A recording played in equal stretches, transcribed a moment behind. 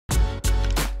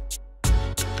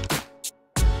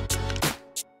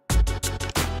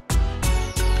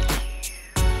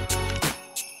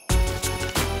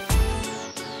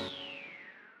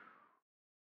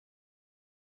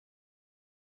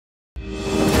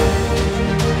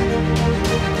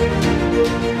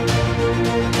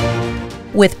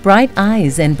With bright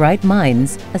eyes and bright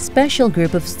minds, a special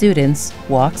group of students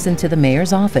walks into the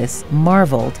mayor's office,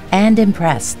 marveled and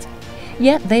impressed.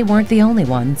 Yet they weren't the only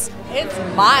ones. It's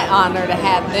my honor to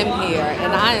have them here,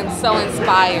 and I am so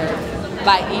inspired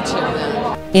by each of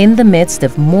them. In the midst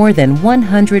of more than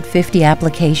 150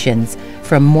 applications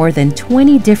from more than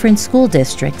 20 different school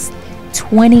districts,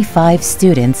 25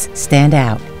 students stand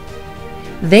out.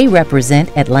 They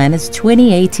represent Atlanta's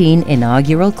 2018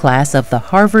 inaugural class of the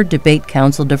Harvard Debate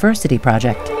Council Diversity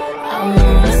Project.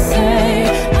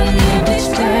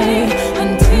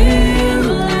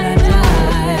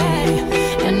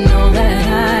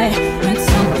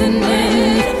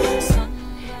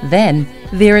 Then,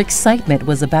 their excitement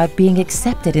was about being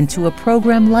accepted into a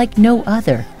program like no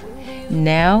other.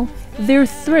 Now, they're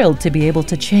thrilled to be able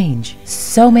to change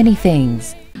so many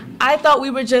things. I thought we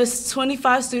were just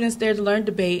 25 students there to learn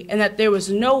debate and that there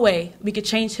was no way we could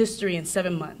change history in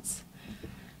 7 months.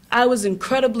 I was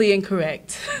incredibly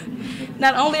incorrect.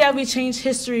 Not only have we changed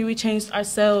history, we changed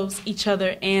ourselves, each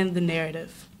other, and the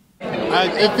narrative.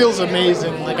 It feels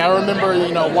amazing. Like, I remember,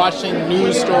 watching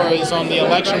news stories on the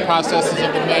election processes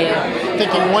of the mayor,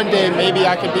 thinking one day maybe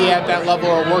I could be at that level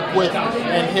or work with,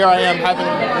 and here I am, having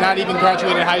not even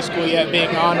graduated high school yet, being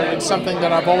honored. It's something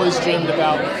that I've always dreamed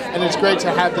about, and it's great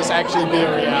to have this actually be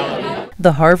a reality.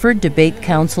 The Harvard Debate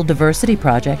Council Diversity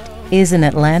Project is an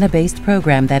Atlanta-based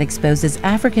program that exposes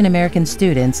African American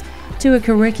students to a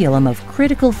curriculum of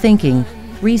critical thinking,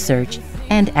 research,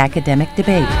 and academic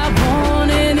debate.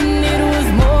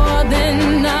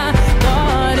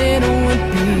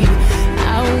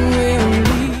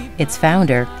 Its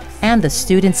founder and the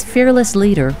student's fearless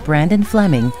leader, Brandon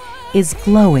Fleming, is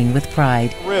glowing with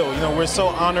pride. We're so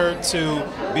honored to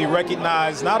be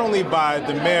recognized not only by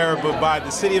the mayor, but by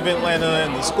the city of Atlanta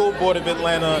and the school board of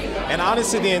Atlanta, and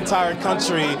honestly the entire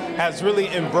country has really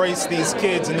embraced these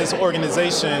kids in this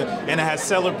organization and has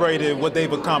celebrated what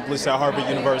they've accomplished at Harvard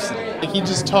University. He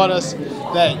just taught us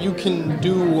that you can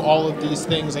do all of these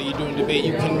things that you do in debate.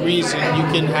 You can reason, you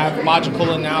can have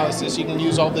logical analysis, you can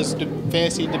use all this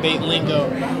fancy debate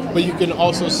lingo, but you can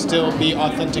also still be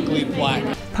authentically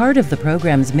black. Part of the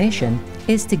program's mission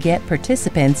is to get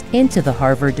participants into the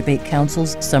Harvard Debate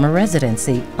Council's summer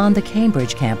residency on the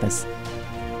Cambridge campus.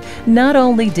 Not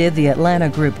only did the Atlanta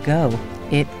group go,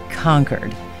 it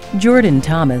conquered. Jordan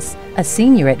Thomas, a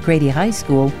senior at Grady High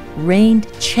School,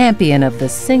 reigned champion of the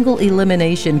single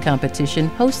elimination competition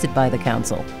hosted by the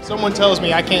council. Someone tells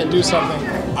me I can't do something,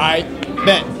 I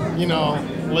bet,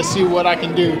 let's see what I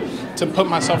can do to put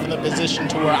myself in a position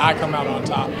to where I come out on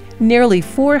top. Nearly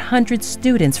 400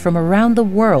 students from around the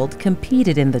world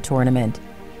competed in the tournament.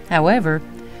 However,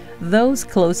 those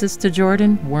closest to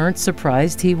Jordan weren't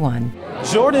surprised he won.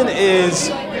 Jordan is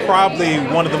probably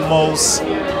one of the most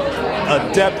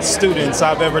adept students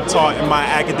I've ever taught in my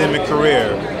academic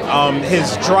career.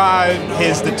 His drive,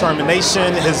 his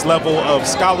determination, his level of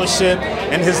scholarship,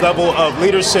 and his level of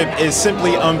leadership is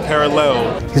simply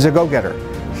unparalleled. He's a go-getter.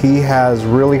 He has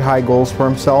really high goals for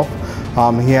himself.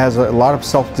 He has a lot of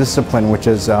self-discipline, which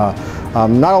is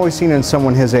not always seen in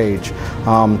someone his age.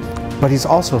 But he's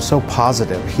also so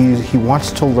positive. He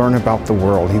wants to learn about the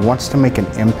world. He wants to make an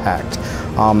impact.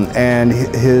 And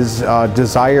his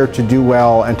desire to do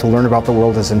well and to learn about the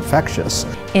world is infectious.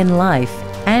 In life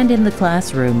and in the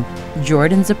classroom,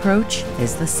 Jordan's approach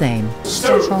is the same.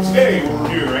 So today what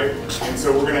we're doing, right? And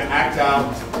so we're going to act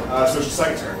out social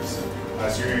psych terms.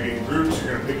 So you're going to get in groups,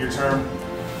 you're going to pick your term.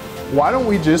 Why don't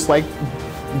we just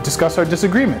discuss our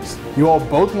disagreements? You all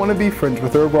both want to be friends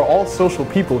with her. We're all social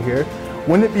people here.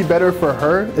 Wouldn't it be better for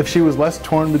her if she was less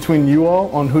torn between you all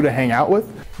on who to hang out with?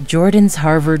 Jordan's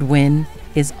Harvard win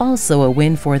is also a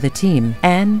win for the team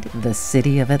and the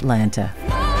city of Atlanta.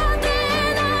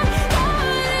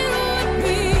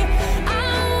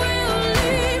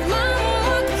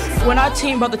 When our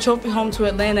team brought the trophy home to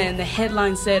Atlanta and the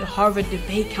headline said Harvard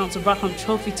Debate Council brought home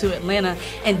trophy to Atlanta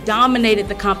and dominated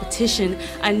the competition,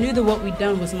 I knew that what we'd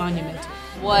done was monumental.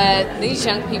 What these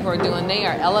young people are doing, they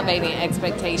are elevating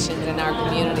expectations in our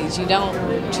communities. You don't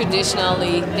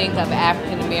traditionally think of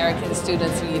African American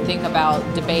students when you think about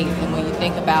debate and when you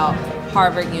think about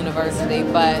Harvard University,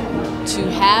 but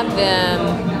to have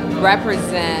them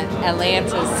represent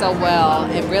Atlanta so well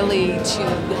and really to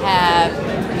have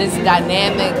this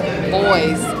dynamic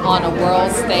voice on a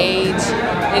world stage,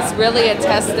 it's really a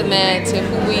testament to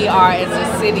who we are as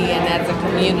a city and as a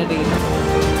community.